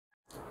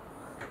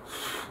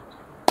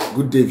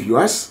Good day,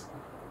 viewers,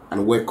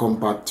 and welcome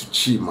back to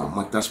Chima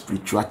Matter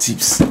Spiritual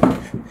Tips.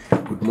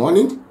 Good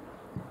morning,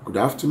 good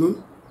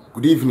afternoon,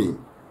 good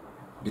evening,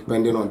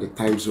 depending on the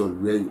time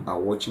zone where you are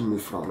watching me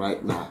from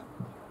right now.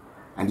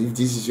 And if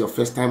this is your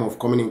first time of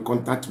coming in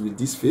contact with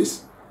this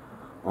face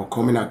or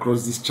coming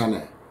across this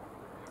channel,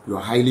 you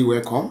are highly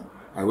welcome.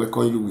 I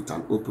welcome you with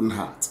an open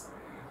heart.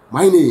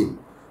 My name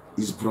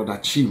is Brother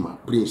Chima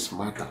Prince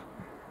Matter,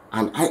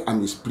 and I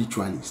am a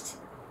spiritualist.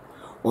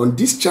 On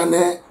this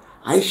channel,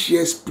 I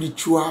share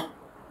spiritual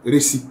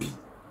recipe,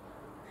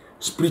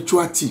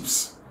 spiritual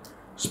tips,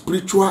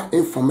 spiritual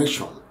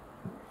information,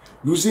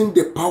 using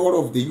the power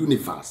of the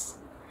universe,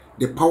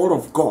 the power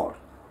of God,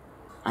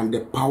 and the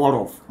power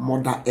of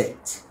Mother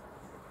Earth.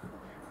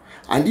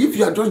 And if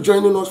you are just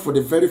joining us for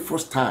the very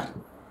first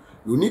time,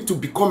 you need to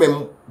become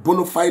a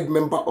bona fide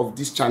member of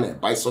this channel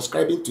by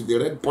subscribing to the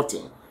red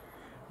button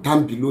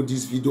down below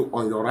this video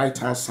on your right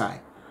hand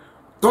side.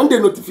 Turn the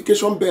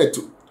notification bell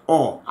to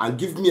all and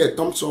give me a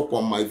thumbs up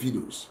on my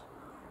videos.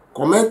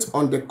 Comment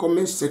on the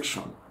comment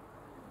section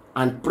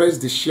and press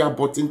the share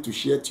button to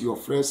share to your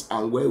friends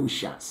and well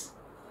wishers.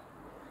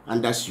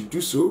 And as you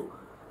do so,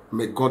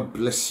 may God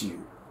bless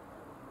you.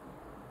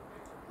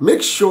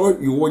 Make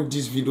sure you watch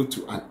this video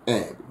to an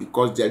end,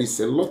 because there is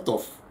a lot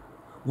of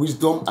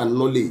wisdom and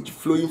knowledge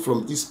flowing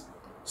from this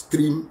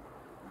stream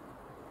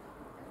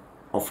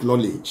of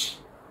knowledge,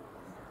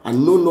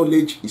 and no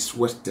knowledge is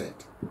wasted.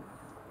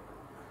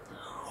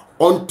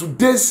 On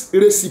today's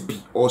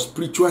recipe or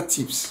spiritual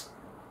tips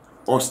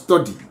or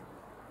study,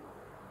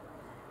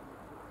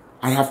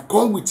 I have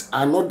come with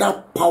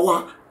another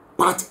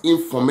power-packed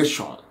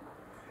information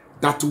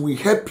that will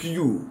help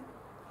you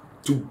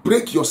to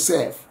break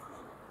yourself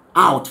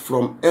out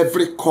from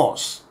every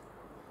curse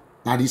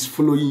that is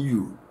following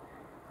you.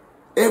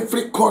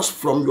 Every curse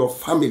from your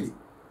family,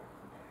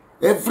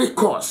 every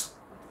curse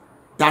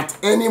that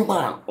any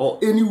man or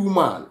any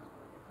woman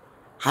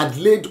had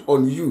laid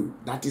on you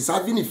that is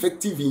having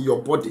effective in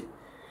your body,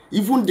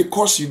 even the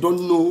curse you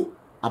don't know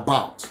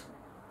about.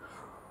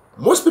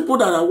 Most people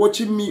that are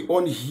watching me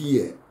on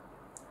here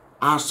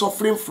are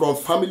suffering from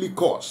family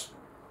curse,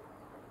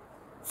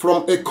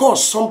 from a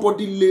curse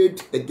somebody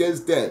laid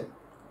against them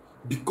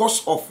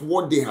because of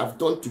what they have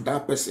done to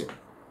that person.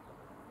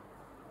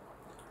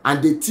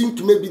 And they think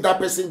maybe that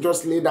person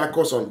just laid that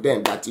curse on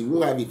them, that it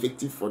won't have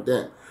effective for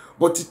them.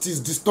 But it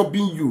is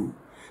disturbing you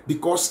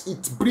because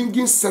it's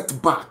bringing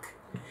setback.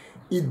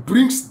 It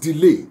brings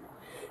delay.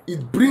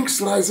 It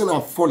brings rising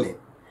and falling.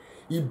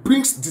 It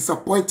brings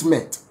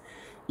disappointment.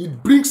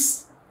 It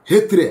brings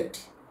hatred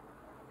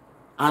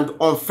and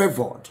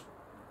unfavored.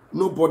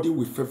 Nobody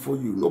will favor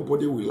you.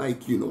 Nobody will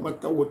like you. No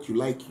matter what you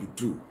like, you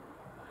do.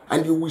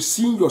 And you will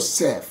see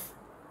yourself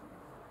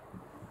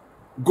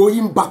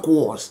going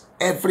backwards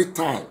every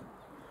time,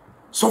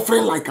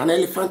 suffering like an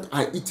elephant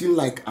and eating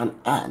like an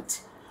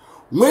ant.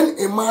 When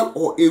a man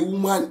or a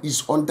woman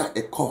is under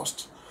a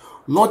curse,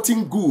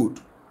 nothing good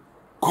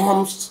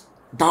comes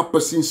that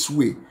person's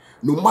way.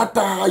 No matter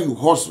how you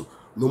hustle,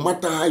 no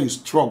matter how you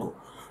struggle.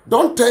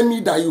 Don't tell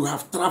me that you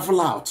have traveled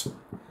out,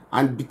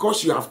 and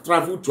because you have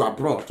traveled to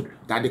abroad,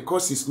 that the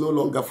curse is no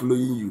longer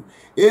following you.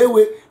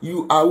 Anyway,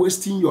 you are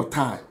wasting your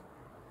time.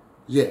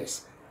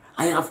 Yes,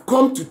 I have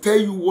come to tell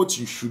you what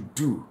you should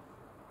do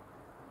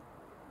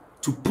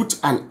to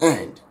put an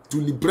end, to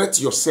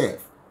liberate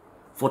yourself,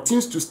 for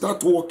things to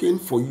start working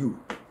for you,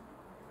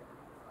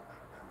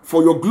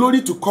 for your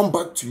glory to come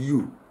back to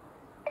you.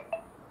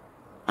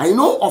 I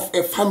know of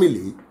a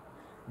family.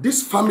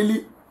 This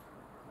family,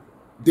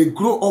 they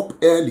grow up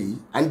early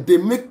and they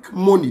make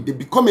money. They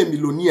become a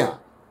millionaire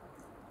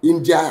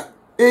in their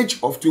age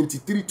of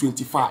 23,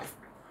 25.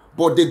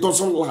 But they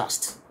doesn't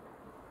last.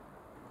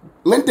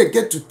 When they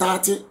get to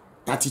 30,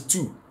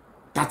 32,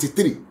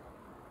 33,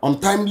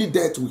 untimely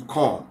death will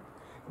come.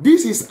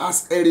 This is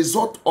as a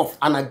result of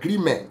an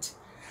agreement,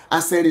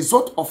 as a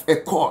result of a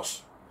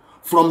curse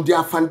from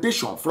their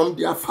foundation, from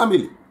their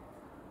family.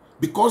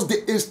 Because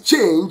they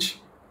exchange,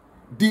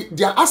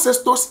 their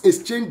ancestors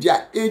exchange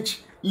their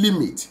age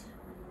limit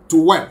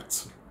to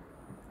wealth.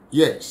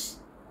 Yes,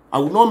 I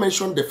will not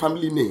mention the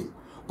family name,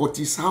 but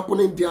it's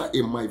happening there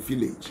in my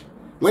village.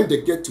 When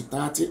they get to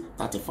 30,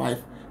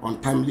 35,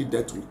 untimely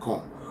death will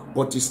come.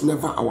 But it's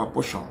never our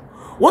portion.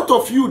 What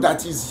of you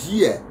that is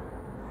here?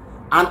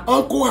 An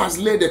uncle has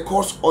laid a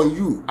curse on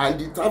you and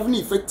it's having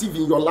effective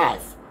in your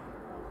life.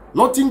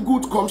 Nothing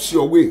good comes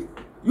your way.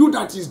 You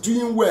that is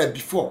doing well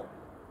before,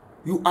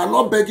 you are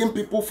not begging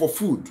people for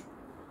food.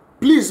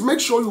 Please make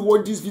sure you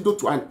watch this video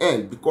to an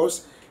end,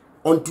 because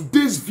on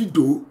today's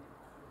video,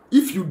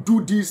 if you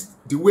do this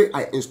the way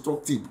I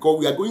instructed, because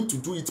we are going to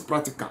do it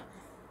practical,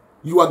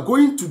 you are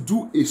going to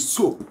do a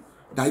soap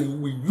that you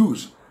will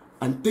use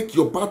and take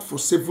your bath for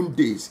 7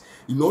 days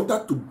in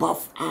order to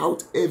bath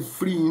out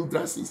every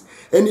hindrances,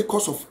 any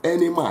cause of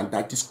any man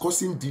that is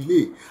causing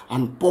delay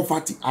and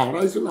poverty and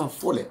rising and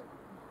falling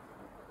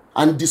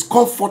and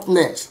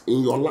discomfortness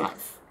in your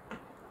life.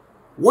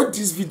 Watch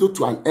this video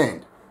to an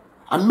end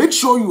and make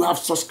sure you have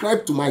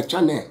subscribed to my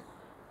channel.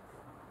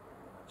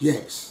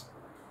 Yes,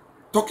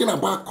 talking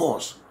about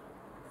curse,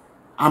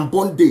 and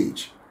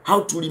bondage,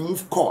 how to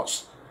remove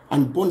cause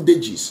and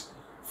bondages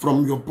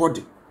from your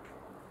body.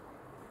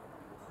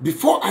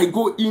 Before I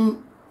go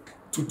in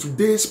to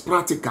today's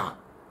practical,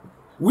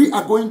 we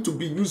are going to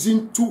be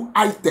using 2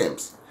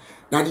 items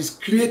that is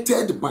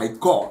created by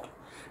God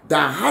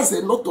that has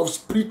a lot of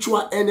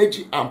spiritual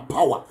energy and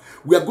power.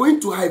 We are going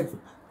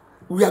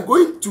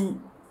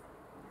to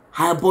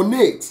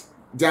hibernate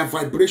their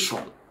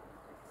vibration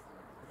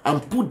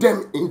and put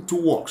them into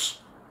works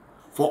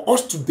for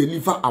us to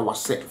deliver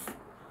ourselves.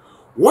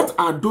 What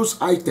are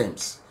those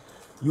items?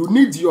 You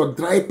need your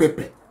dry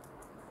pepper.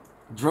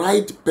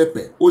 Dried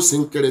pepper.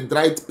 Osinkere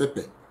dried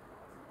pepper.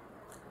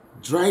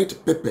 Dried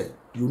pepper.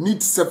 You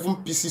need 7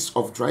 pieces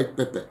of dried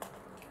pepper.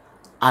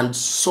 And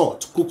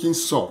salt, cooking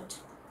salt.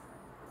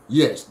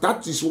 Yes,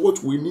 that is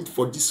what we need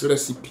for this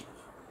recipe.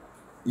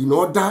 In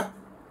order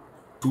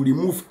to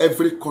remove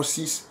every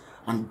causes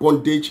and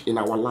bondage in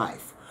our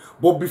life.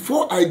 But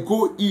before I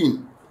go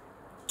in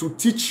to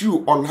teach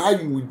you on how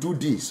you will do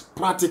this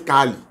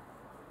practically,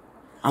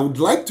 I would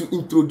like to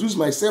introduce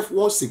myself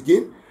once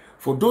again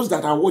for those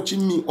that are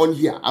watching me on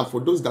here and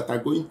for those that are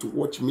going to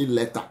watch me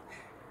later.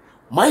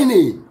 My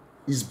name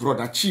is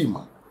Brother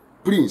Chima,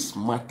 Prince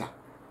Mata.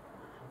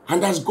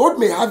 And as God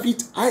may have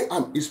it, I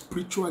am a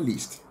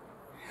spiritualist.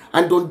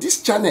 And on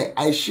this channel,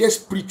 I share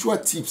spiritual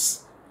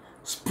tips,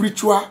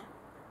 spiritual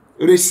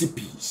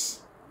recipes.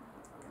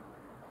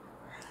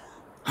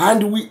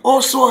 And we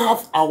also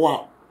have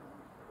our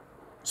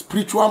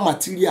spiritual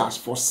materials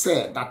for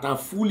sale that are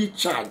fully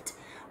charged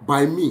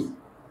by me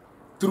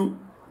through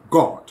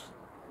God.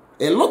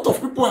 A lot of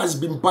people has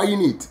been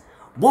buying it.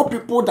 Both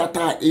people that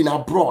are in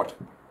abroad,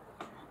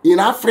 in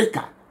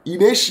Africa,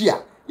 in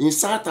Asia, in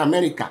South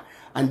America,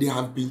 and they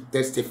have been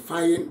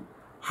testifying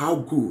how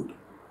good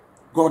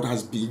God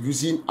has been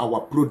using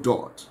our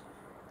product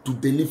to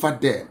deliver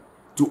them,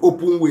 to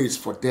open ways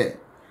for them,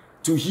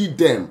 to heal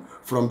them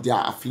from their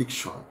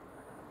affliction.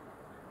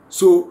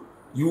 So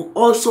you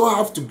also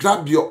have to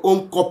grab your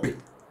own copy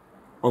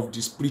of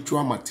the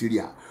spiritual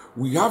material.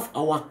 We have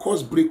our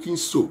course breaking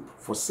soap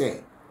for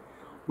sale,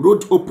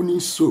 road opening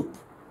soap,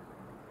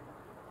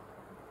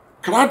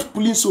 crowd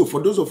pulling soap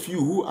for those of you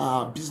who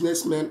are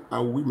businessmen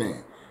and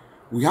women.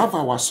 We have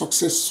our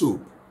success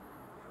soap,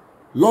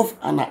 love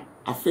and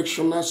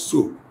affectional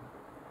soap,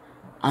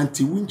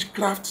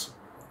 anti-witchcraft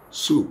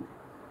soap.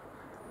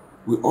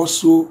 We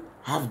also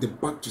have the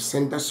back to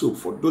sender soap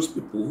for those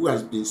people who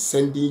has been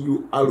sending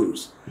you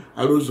arrows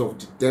of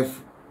the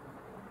devil.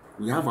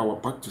 We have our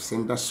back to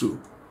sender soap.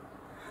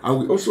 And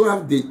we also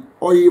have the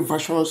oil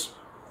versions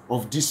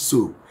of this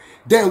soap.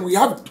 Then we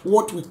have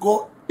what we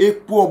call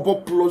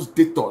Equobo Plus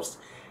Detox,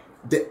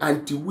 the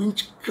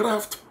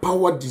anti-witchcraft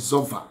power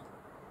dissolver.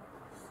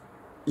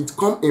 It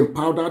comes in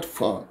powdered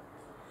form.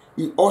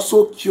 It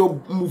also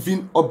cures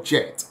moving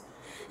objects.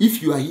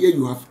 If you are here,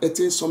 you have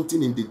eaten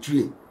something in the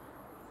dream,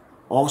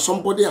 or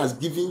somebody has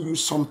given you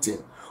something,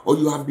 or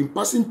you have been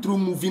passing through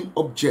moving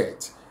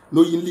objects,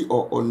 knowingly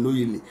or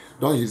unknowingly,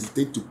 don't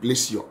hesitate to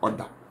place your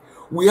order.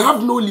 We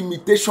have no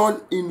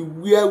limitation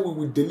in where we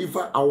will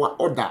deliver our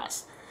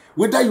orders.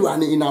 Whether you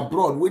are in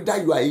abroad,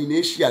 whether you are in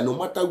Asia, no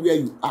matter where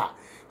you are,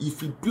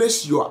 if you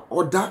place your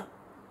order,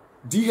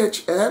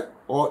 DHL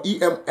or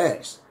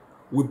EMS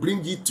will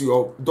bring it to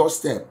your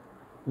doorstep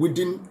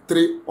within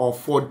 3 or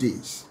 4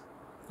 days.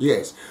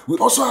 Yes. We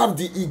also have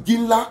the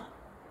Iginla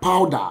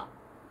powder,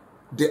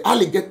 the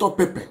alligator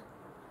pepper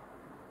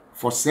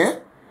for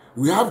sale.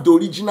 We have the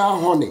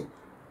original honey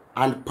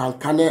and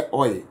pancane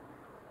oil,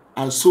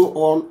 and so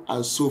on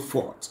and so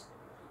forth.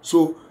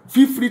 So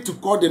feel free to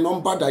call the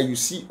number that you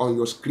see on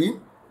your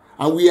screen.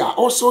 And we are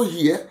also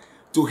here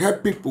to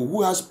help people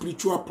who have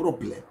spiritual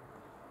problem.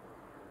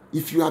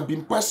 If you have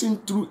been passing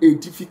through a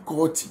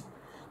difficulty,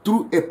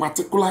 through a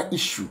particular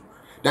issue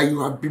that you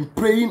have been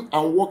praying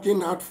and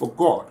working hard for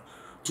God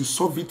to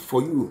solve it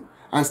for you,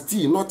 and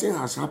still nothing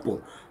has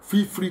happened,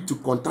 feel free to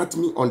contact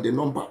me on the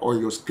number on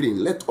your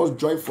screen. Let us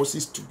join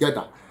forces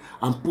together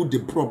and put the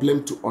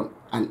problem to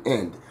an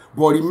end.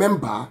 But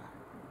remember,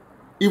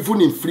 even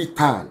in free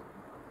time,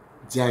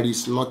 there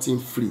is nothing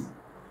free.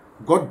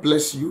 God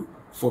bless you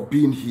for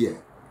being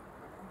here.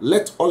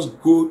 Let us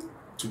go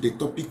to the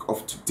topic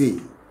of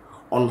today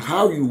on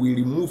how you will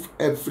remove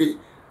every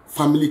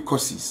family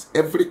causes,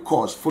 every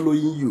cause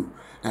following you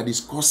that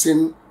is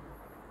causing,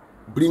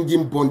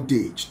 bringing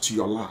bondage to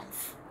your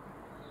life.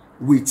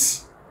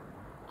 With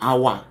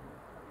our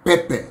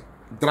pepper,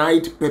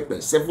 dried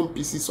pepper, 7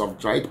 pieces of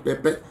dried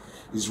pepper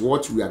is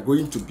what we are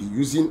going to be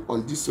using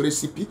on this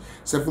recipe.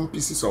 7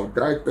 pieces of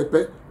dried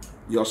pepper,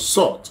 your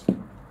salt,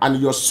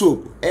 and your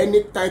soap,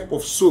 any type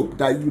of soap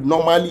that you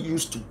normally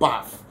use to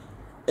bath,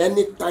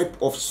 any type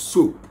of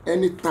soap,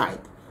 any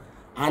type.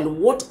 And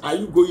what are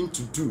you going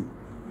to do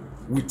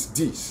with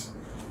this?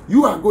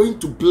 You are going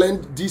to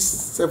blend these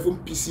 7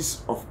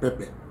 pieces of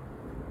pepper.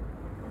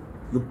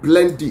 You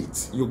blend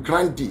it, you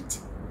grind it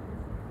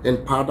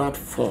in powdered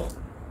form.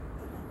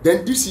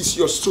 Then this is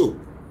your soap,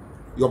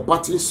 your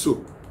bathing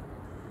soap.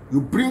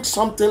 You bring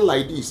something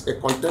like this, a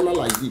container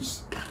like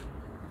this.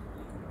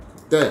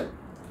 Then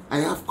I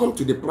have come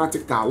to the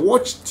practical.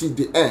 Watch till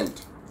the end.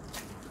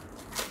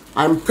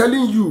 I'm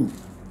telling you,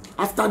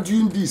 after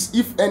doing this,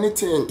 if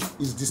anything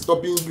is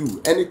disturbing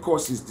you, any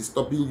cause is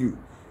disturbing you,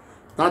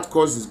 that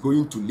cause is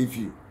going to leave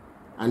you.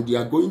 And you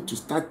are going to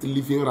start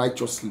living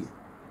righteously.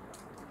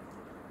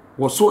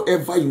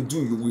 Whatsoever you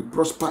do, you will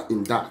prosper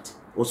in that.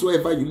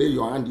 Whatsoever you lay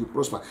your hand, you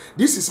prosper.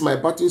 This is my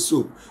bathing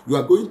soap. You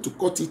are going to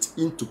cut it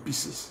into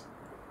pieces.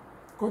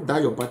 Cut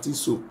down your bathing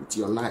soap with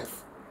your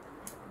knife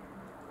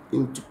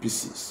into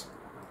pieces.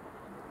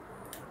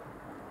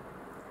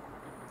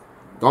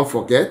 Don't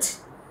forget,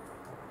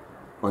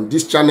 on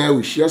this channel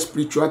we share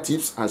spiritual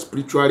tips and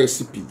spiritual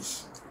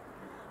recipes.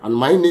 And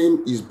my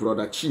name is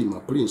Brother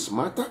Chima Prince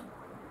Mata,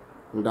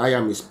 and I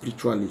am a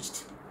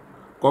spiritualist.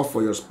 Come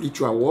for your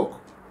spiritual work.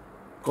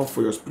 Come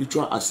for your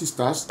spiritual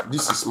assistance.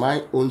 This is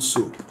my own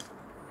soap.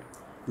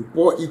 You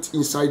pour it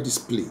inside this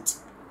plate.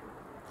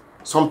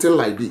 Something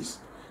like this.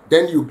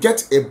 Then you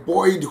get a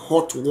boiled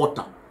hot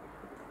water.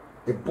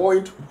 A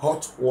boiled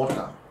hot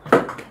water.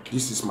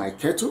 This is my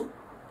kettle.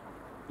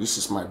 This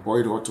is my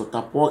boiled hot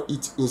water. Pour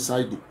it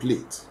inside the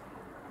plate.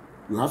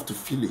 You have to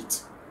fill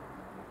it.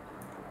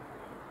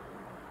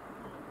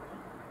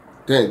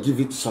 Then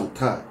give it some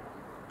time.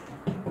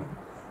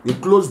 You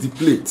close the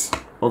plate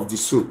of the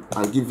soap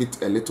and give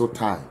it a little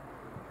time.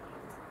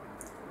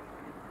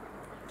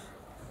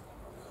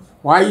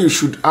 Why you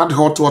should add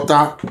hot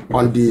water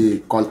on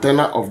the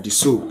container of the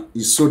soap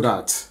is so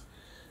that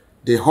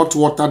the hot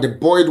water, the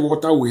boiled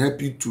water, will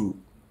help you to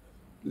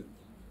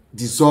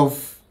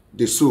dissolve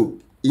the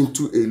soap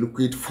into a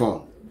liquid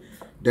form.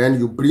 Then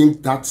you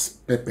bring that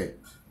pepper.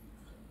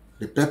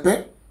 The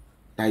pepper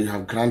that you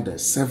have grounded,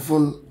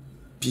 7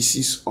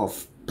 pieces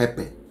of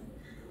pepper.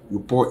 You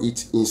pour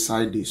it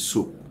inside the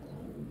soap.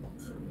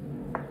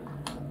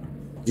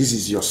 This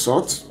is your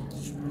salt.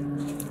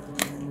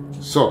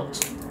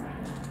 Salt.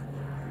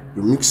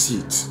 You mix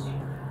it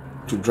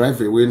to drive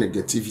away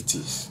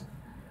negativities,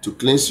 to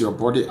cleanse your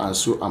body and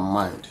soul and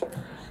mind.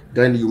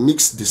 Then you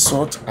mix the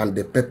salt and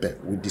the pepper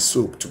with the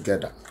soap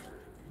together.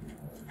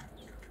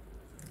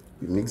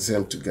 You mix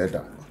them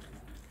together.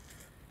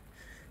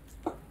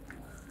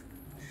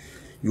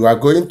 You are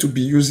going to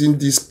be using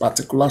this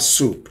particular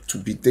soap to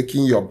be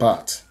taking your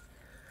bath.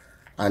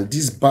 And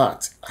this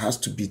bath has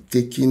to be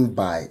taken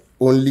by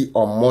only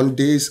on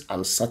Mondays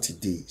and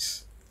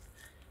Saturdays.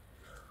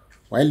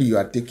 While you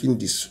are taking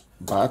this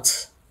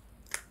bath,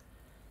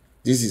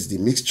 this is the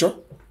mixture.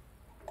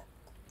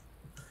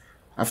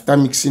 After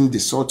mixing the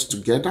salt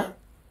together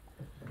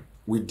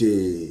with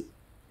the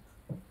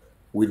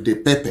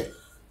pepper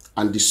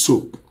and the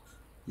soap,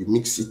 you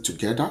mix it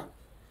together,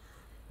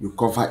 you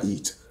cover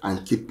it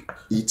and keep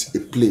it a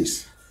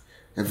place.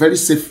 A very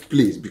safe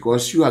place,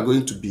 because you are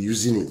going to be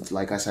using it.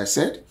 Like as I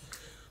said,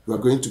 you are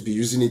going to be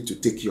using it to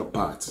take your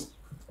bath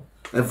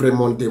every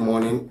Monday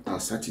morning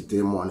and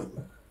Saturday morning.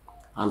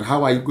 And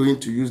how are you going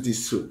to use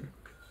this soap?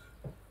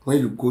 When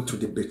you go to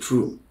the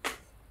bedroom,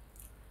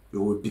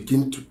 you will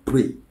begin to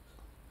pray.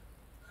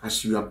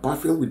 As you are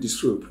bathing with the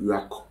soap, you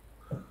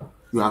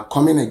are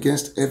coming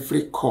against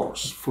every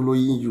cause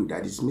following you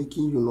that is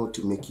making you not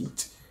to make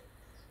it.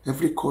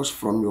 Every cause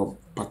from your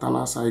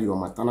paternal side, your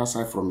maternal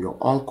side, from your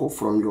uncle,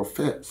 from your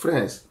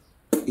friends,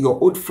 your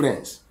old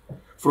friends,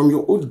 from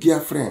your old dear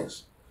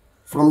friends,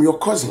 from your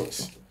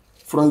cousins,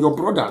 from your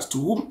brothers, to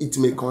whom it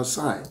may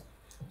concern.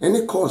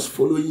 Any cause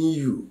following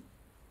you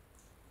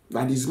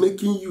that is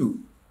making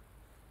you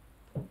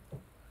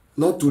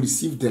not to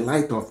receive the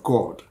light of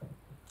God.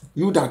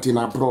 You that in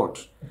abroad,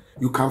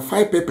 you can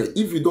find pepper.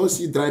 If you don't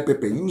see dry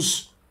pepper,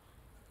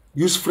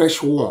 use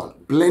fresh one,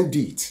 blend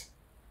it.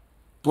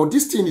 But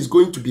this thing is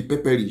going to be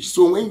pepperish.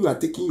 So when you are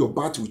taking your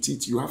bath with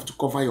it, you have to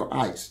cover your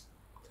eyes.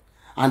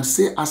 And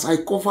say, as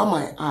I cover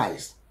my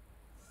eyes,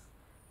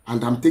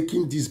 and I'm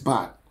taking this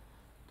bath,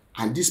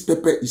 and this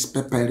pepper is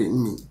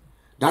peppering me.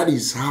 That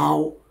is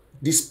how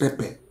this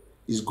pepper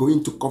is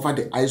going to cover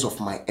the eyes of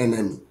my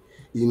enemy,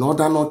 in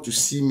order not to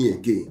see me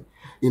again,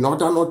 in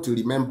order not to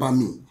remember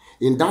me.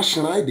 In that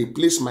shrine, they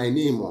place my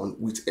name on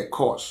with a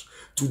curse.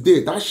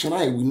 Today, that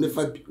shrine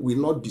will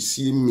not be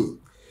seeing me.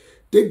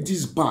 Take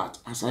this bath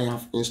as I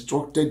have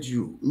instructed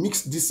you.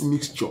 Mix this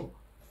mixture.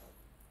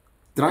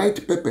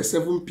 Dried pepper,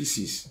 7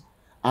 pieces,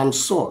 and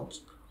salt.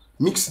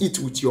 Mix it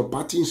with your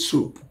bathing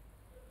soap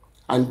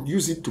and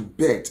use it to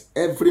bathe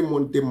every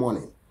Monday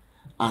morning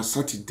and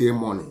Saturday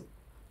morning,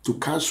 to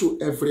cancel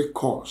every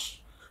curse,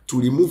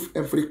 to remove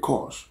every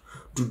curse,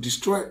 to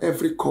destroy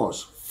every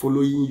curse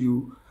following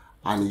you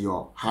and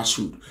your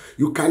household.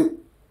 You can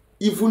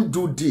even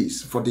do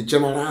this for the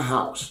general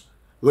house.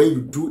 When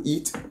you do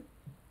it,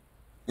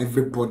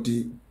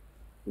 everybody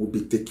will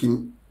be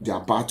taking their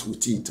bath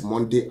with it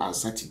Monday and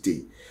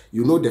Saturday.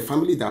 You know, the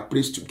family that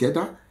prays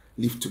together,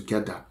 live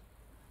together,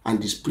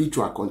 and the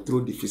spiritual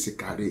control the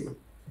physical realm.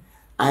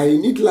 I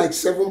need like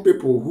 7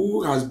 people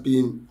who has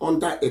been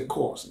under a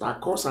course. That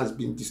course has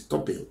been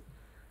disturbing.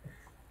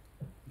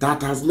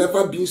 That has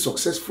never been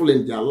successful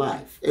in their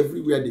life.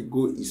 Everywhere they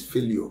go is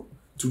failure.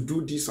 To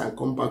do this and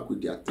come back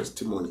with their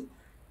testimony.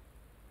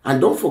 And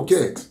don't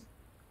forget,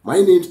 My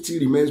name still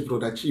remains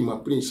Brother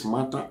Chima Prince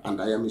Matter,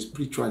 and I am a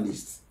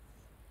spiritualist.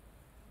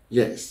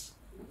 Yes.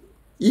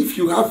 If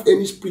you have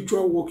any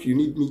spiritual work you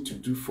need me to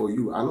do for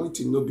you,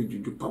 anointing no be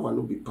juju, power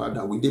no be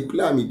powder. We dey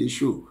play me, they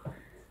show.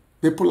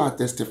 People are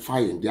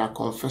testifying, they are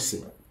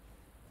confessing.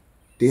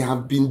 They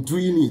have been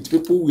doing it.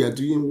 People we are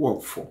doing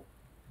work for,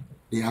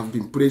 they have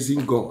been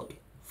praising God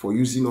for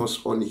using us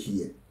on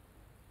here.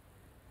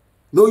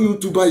 No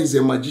YouTuber is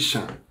a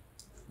magician,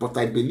 but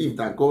I believe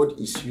that God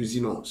is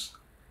using us.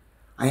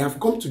 I have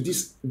come to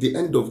the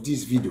end of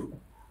this video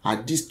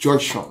at this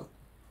junction.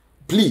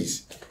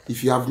 Please,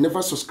 if you have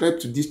never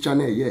subscribed to this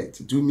channel yet,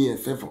 do me a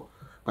favor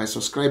by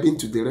subscribing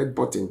to the red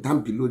button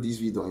down below this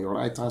video on your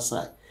right hand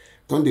side.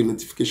 Turn the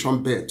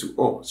notification bell to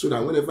all so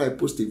that whenever I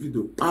post a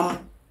video,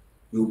 bam,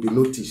 you will be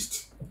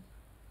noticed.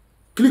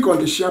 Click on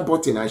the share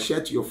button and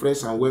share to your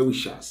friends and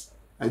well-wishers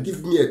and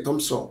give me a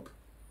thumbs up.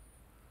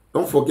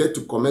 Don't forget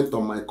to comment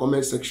on my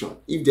comment section.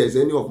 If there's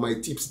any of my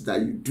tips that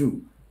you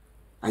do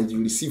and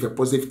you receive a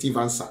positive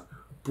answer,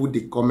 put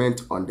the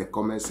comment on the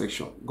comment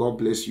section. God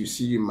bless you.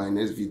 See you in my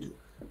next video.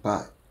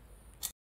 Bye.